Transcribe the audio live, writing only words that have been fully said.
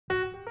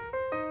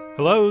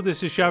Hello,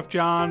 this is Chef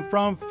John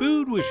from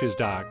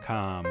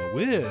foodwishes.com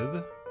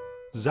with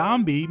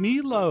Zombie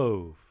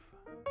Meatloaf.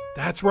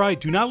 That's right,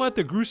 do not let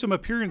the gruesome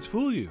appearance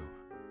fool you.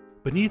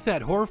 Beneath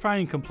that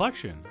horrifying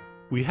complexion,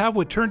 we have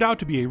what turned out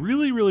to be a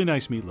really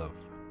nice meatloaf.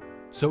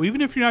 So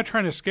even if you're not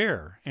trying to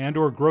scare and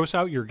or gross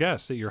out your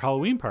guests at your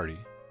Halloween party,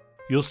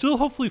 you'll still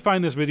hopefully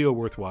find this video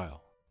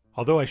worthwhile.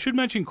 Although I should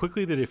mention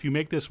quickly that if you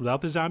make this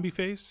without the zombie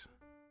face,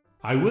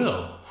 I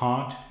will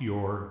haunt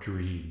your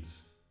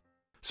dreams.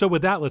 So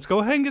with that, let's go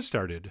ahead and get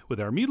started with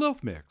our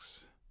meatloaf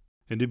mix.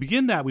 And to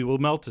begin that, we will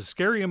melt a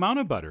scary amount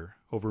of butter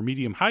over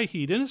medium-high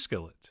heat in a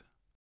skillet,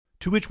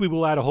 to which we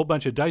will add a whole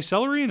bunch of diced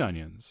celery and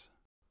onions,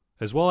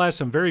 as well as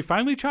some very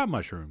finely chopped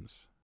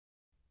mushrooms,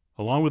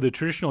 along with a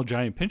traditional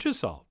giant pinch of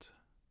salt.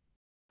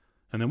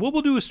 And then what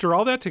we'll do is stir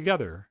all that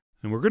together,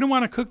 and we're going to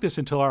want to cook this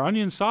until our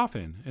onions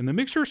soften and the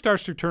mixture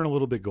starts to turn a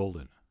little bit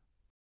golden,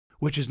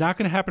 which is not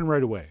going to happen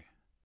right away,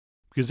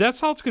 because that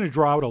salt's going to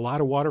draw out a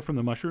lot of water from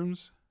the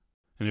mushrooms.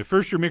 And at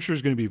first your mixture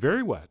is going to be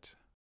very wet,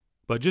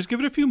 but just give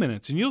it a few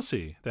minutes and you'll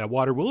see that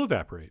water will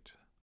evaporate.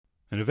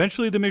 And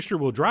eventually the mixture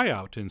will dry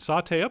out and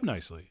saute up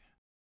nicely.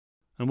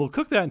 And we'll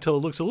cook that until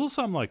it looks a little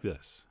something like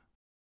this.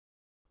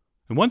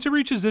 And once it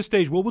reaches this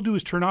stage, what we'll do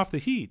is turn off the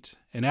heat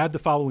and add the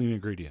following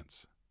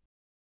ingredients.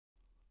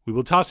 We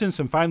will toss in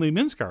some finely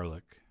minced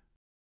garlic,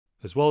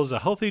 as well as a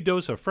healthy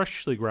dose of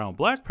freshly ground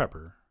black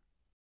pepper.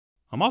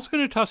 I'm also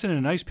going to toss in a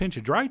nice pinch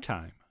of dry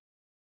thyme.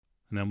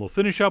 And then we'll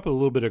finish up with a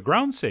little bit of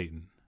ground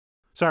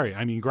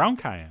ground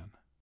cayenne.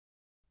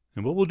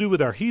 And what we'll do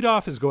with our heat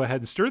off is go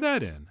ahead and stir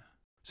that in,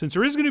 since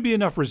there is going to be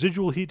enough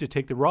residual heat to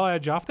take the raw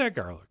edge off that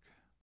garlic.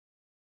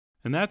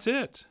 And that's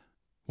it.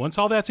 Once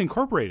all that's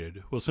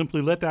incorporated, we'll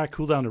simply let that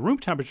cool down to room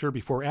temperature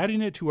before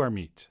adding it to our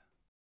meat.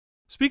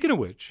 Speaking of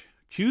which,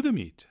 cue the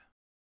meat.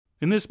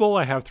 In this bowl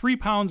I have 3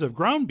 pounds of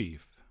ground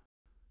beef.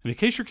 And in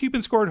case you're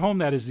keeping score at home,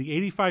 that is the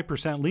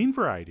 85% lean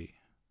variety.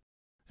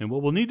 And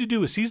what we'll need to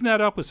do is season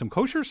that up with some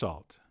kosher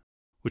salt,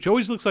 which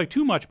always looks like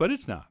too much, but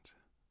it's not.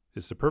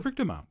 It's the perfect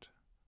amount.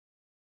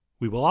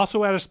 We will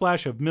also add a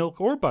splash of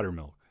milk or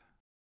buttermilk.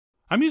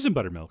 I'm using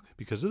buttermilk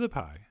because of the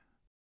pie.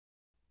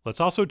 Let's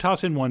also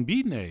toss in 1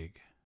 beaten egg,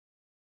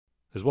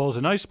 as well as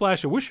a nice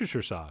splash of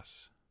Worcestershire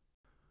sauce,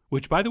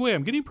 which, by the way,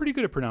 I'm getting pretty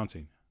good at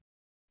pronouncing.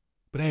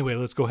 But anyway,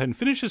 let's go ahead and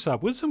finish this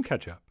up with some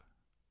ketchup,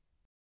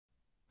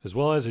 as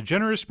well as a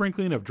generous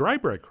sprinkling of dry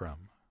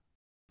breadcrumb.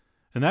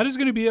 And that is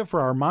going to be it for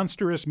our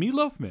monstrous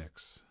meatloaf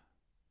mix.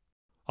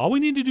 All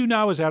we need to do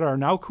now is add our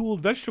now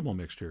cooled vegetable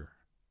mixture.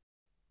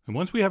 And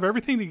once we have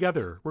everything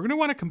together, we're going to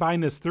want to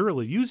combine this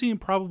thoroughly using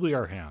probably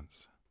our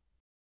hands,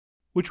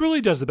 which really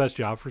does the best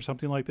job for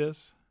something like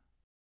this.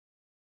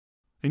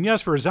 And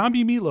yes, for a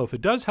zombie meatloaf, it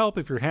does help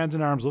if your hands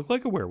and arms look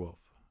like a werewolf.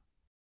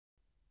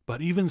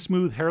 But even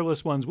smooth,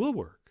 hairless ones will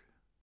work.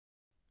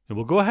 And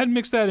we'll go ahead and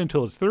mix that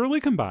until it's thoroughly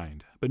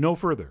combined, but no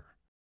further.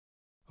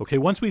 Okay,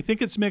 once we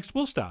think it's mixed,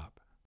 we'll stop.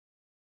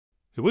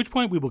 At which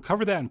point we will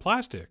cover that in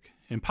plastic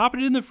and pop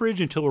it in the fridge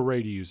until we're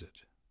ready to use it.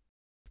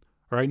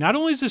 Alright, not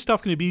only is this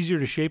stuff going to be easier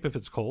to shape if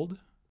it's cold,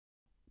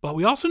 but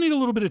we also need a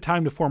little bit of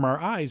time to form our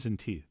eyes and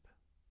teeth,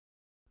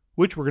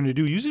 which we're going to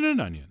do using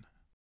an onion.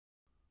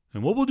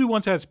 And what we'll do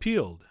once that's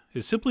peeled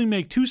is simply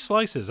make 2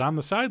 slices on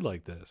the side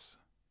like this,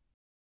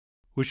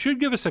 which should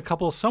give us a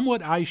couple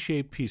somewhat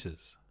eye-shaped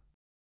pieces.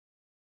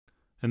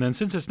 And then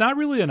since it's not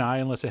really an eye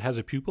unless it has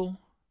a pupil,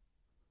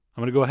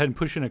 I'm going to go ahead and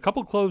push in a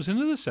couple cloves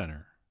into the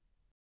center.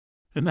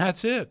 And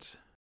that's it.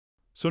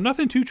 So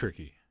nothing too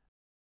tricky.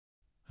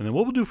 And then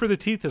what we'll do for the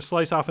teeth is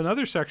slice off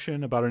another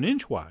section about 1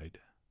 inch wide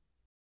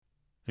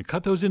and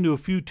cut those into a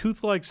few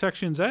tooth-like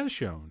sections as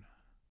shown.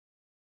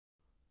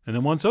 And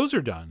then once those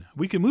are done,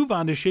 we can move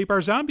on to shape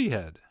our zombie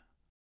head,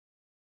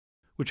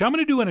 which I'm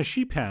going to do on a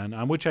sheet pan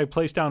on which I've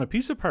placed down a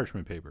piece of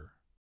parchment paper.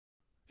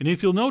 And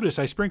if you'll notice,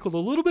 I sprinkled a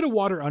little bit of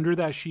water under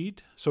that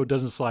sheet so it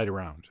doesn't slide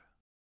around.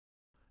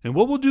 And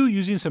what we'll do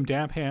using some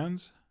damp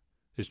hands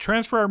is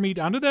transfer our meat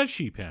onto that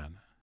sheet pan,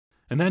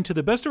 and then to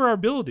the best of our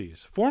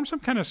abilities, form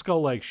some kind of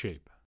skull-like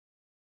shape.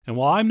 And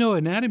while I'm no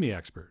anatomy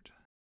expert,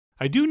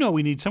 I do know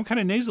we need some kind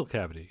of nasal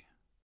cavity,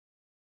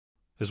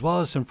 as well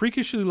as some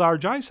freakishly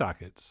large eye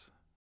sockets,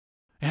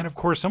 and of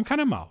course some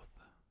kind of mouth.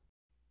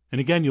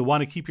 And again, you'll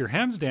want to keep your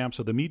hands damp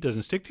so the meat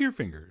doesn't stick to your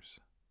fingers.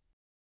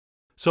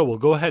 So we'll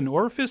go ahead and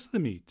orifice the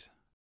meat.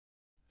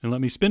 And let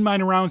me spin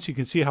mine around so you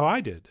can see how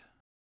I did.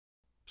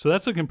 So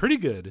that's looking pretty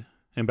good,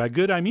 and by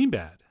good I mean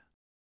bad.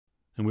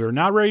 And we are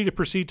now ready to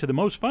proceed to the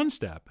most fun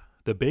step,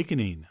 the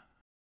baconing.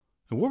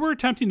 And what we're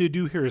attempting to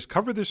do here is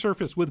cover the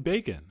surface with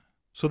bacon,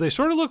 so they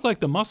sort of look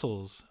like the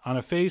muscles on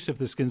a face if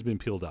the skin's been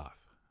peeled off.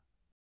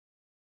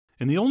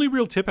 And the only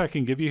real tip I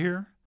can give you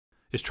here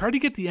is try to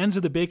get the ends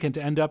of the bacon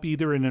to end up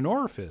either in an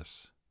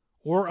orifice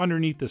or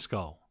underneath the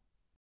skull.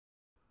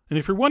 And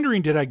if you're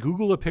wondering, did I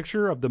Google a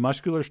picture of the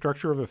muscular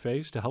structure of a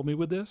face to help me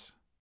with this?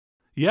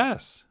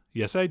 Yes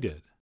I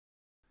did.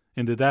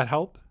 And did that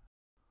help?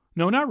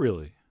 No, not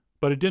really,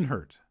 but it didn't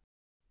hurt.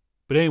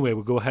 But anyway,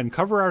 we'll go ahead and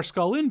cover our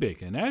skull in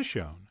bacon, as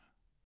shown,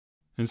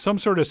 in some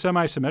sort of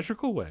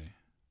semi-symmetrical way.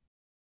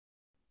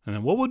 And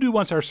then what we'll do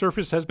once our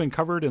surface has been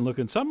covered and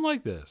looking something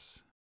like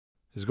this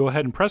is go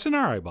ahead and press in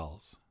our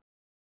eyeballs.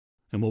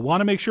 And we'll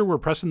want to make sure we're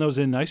pressing those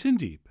in nice and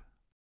deep.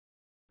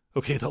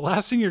 Okay, the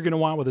last thing you're going to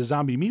want with a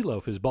zombie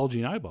meatloaf is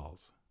bulging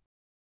eyeballs.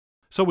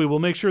 So we will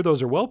make sure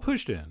those are well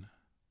pushed in.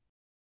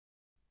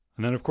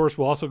 And then of course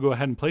we'll also go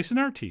ahead and place in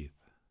our teeth.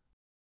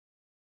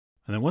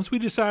 And then once we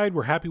decide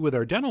we're happy with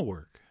our dental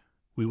work,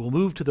 we will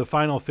move to the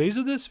final phase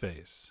of this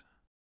face.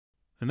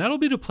 And that'll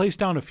be to place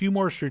down a few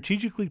more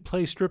strategically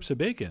placed strips of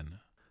bacon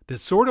that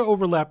sort of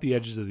overlap the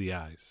edges of the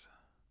eyes.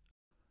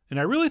 And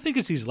I really think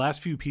it's these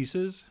last few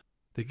pieces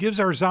that gives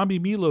our zombie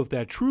meatloaf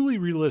that truly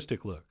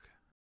realistic look.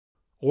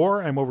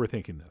 Or I'm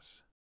overthinking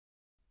this.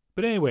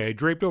 But anyway, I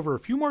draped over a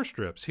few more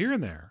strips here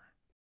and there.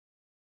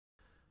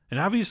 And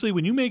obviously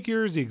when you make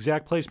yours, the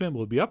exact placement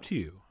will be up to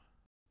you.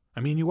 I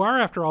mean, you are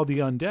after all the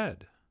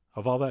undead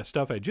of all that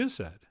stuff I just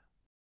said.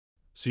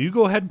 So you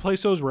go ahead and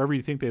place those wherever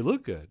you think they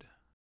look good.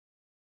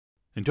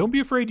 And don't be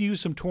afraid to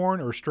use some torn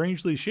or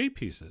strangely shaped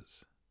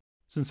pieces,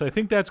 since I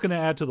think that's going to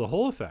add to the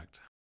whole effect.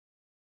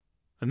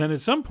 And then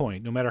at some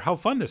point, no matter how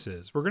fun this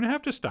is, we're going to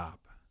have to stop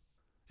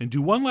and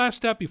do one last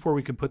step before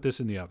we can put this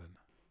in the oven.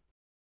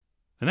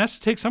 And that's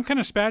to take some kind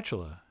of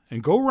spatula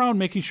and go around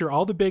making sure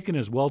all the bacon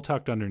is well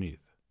tucked underneath.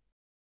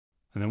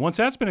 And then once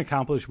that's been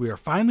accomplished, we are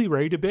finally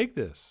ready to bake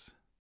this,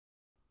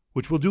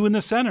 which we'll do in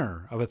the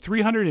center of a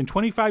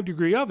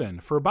 325-degree oven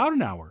for about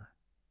an hour,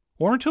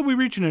 or until we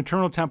reach an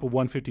internal temp of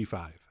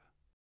 155.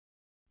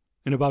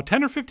 In about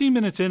 10 or 15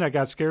 minutes in, I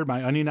got scared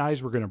my onion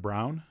eyes were going to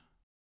brown,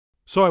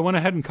 so I went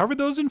ahead and covered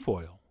those in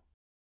foil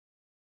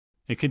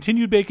and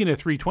continued baking at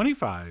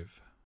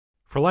 325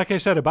 for, like I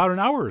said, about an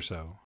hour or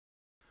so,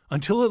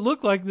 until it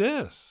looked like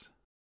this.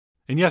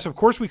 And yes, of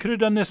course, we could have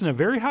done this in a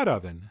very hot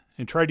oven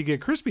and tried to get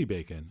crispy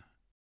bacon,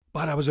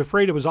 but I was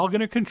afraid it was all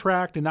going to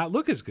contract and not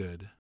look as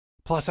good.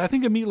 Plus, I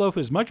think a meatloaf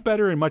is much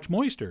better and much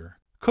moister,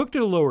 cooked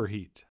at a lower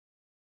heat.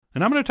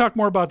 And I'm going to talk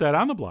more about that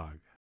on the blog.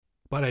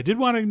 But I did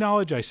want to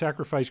acknowledge I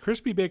sacrificed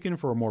crispy bacon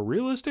for a more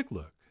realistic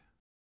look.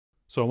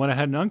 So I went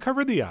ahead and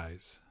uncovered the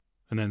eyes,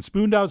 and then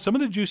spooned out some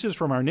of the juices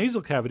from our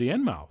nasal cavity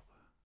and mouth,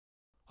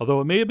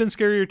 although it may have been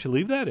scarier to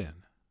leave that in.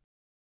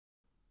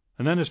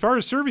 And then as far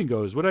as serving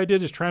goes, what I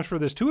did is transfer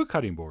this to a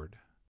cutting board,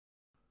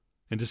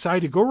 and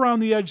decide to go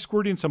around the edge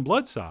squirting some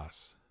blood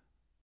sauce,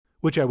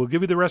 which I will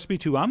give you the recipe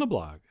to on the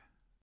blog.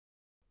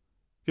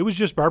 It was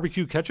just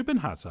barbecue ketchup and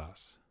hot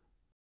sauce.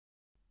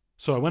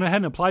 So I went ahead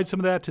and applied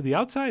some of that to the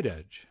outside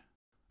edge,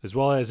 as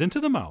well as into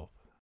the mouth.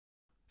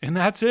 And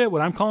that's it.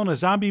 What I'm calling a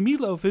zombie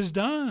meatloaf is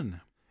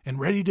done and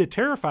ready to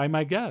terrify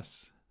my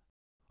guests.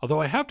 Although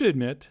I have to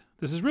admit,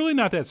 this is really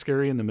not that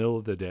scary in the middle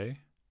of the day.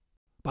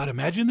 But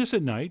imagine this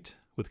at night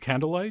with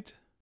candlelight.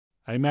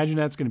 I imagine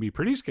that's going to be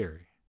pretty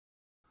scary.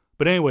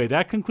 But anyway,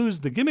 that concludes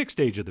the gimmick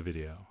stage of the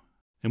video.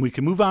 And we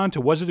can move on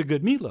to was it a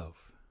good meatloaf?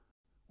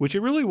 Which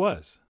it really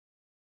was.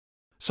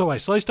 So I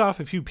sliced off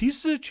a few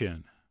pieces of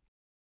chin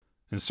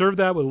and served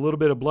that with a little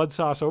bit of blood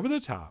sauce over the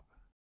top,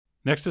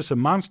 next to some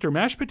monster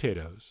mashed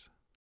potatoes,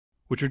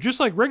 which are just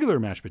like regular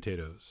mashed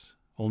potatoes,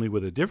 only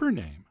with a different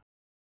name.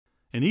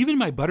 And even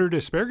my buttered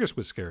asparagus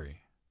was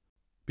scary,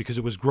 because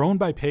it was grown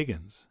by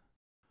pagans.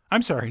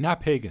 I'm sorry,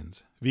 not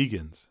pagans,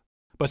 vegans,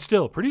 but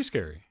still pretty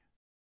scary.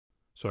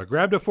 So I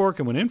grabbed a fork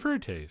and went in for a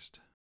taste.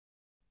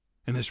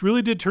 And this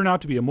really did turn out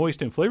to be a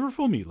moist and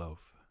flavorful meatloaf.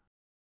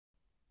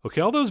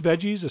 Okay, all those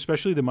veggies,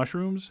 especially the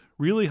mushrooms,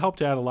 really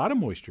helped add a lot of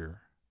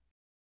moisture.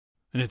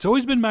 And it's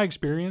always been my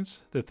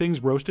experience that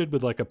things roasted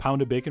with like a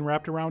pound of bacon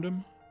wrapped around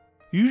them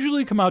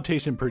usually come out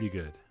tasting pretty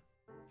good.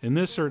 And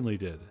this certainly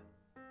did.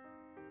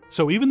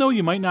 So even though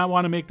you might not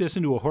want to make this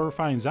into a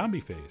horrifying zombie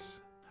face,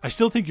 I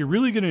still think you're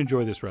really going to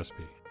enjoy this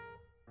recipe.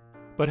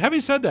 But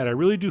having said that, I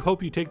really do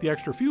hope you take the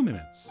extra few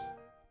minutes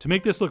to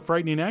make this look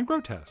frightening and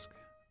grotesque.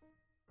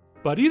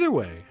 But either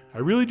way, I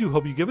really do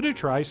hope you give it a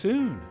try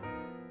soon.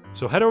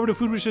 So head over to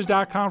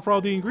foodwishes.com for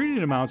all the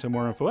ingredient amounts and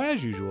more info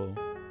as usual.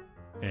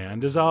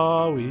 And as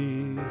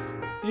always,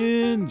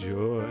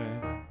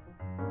 enjoy.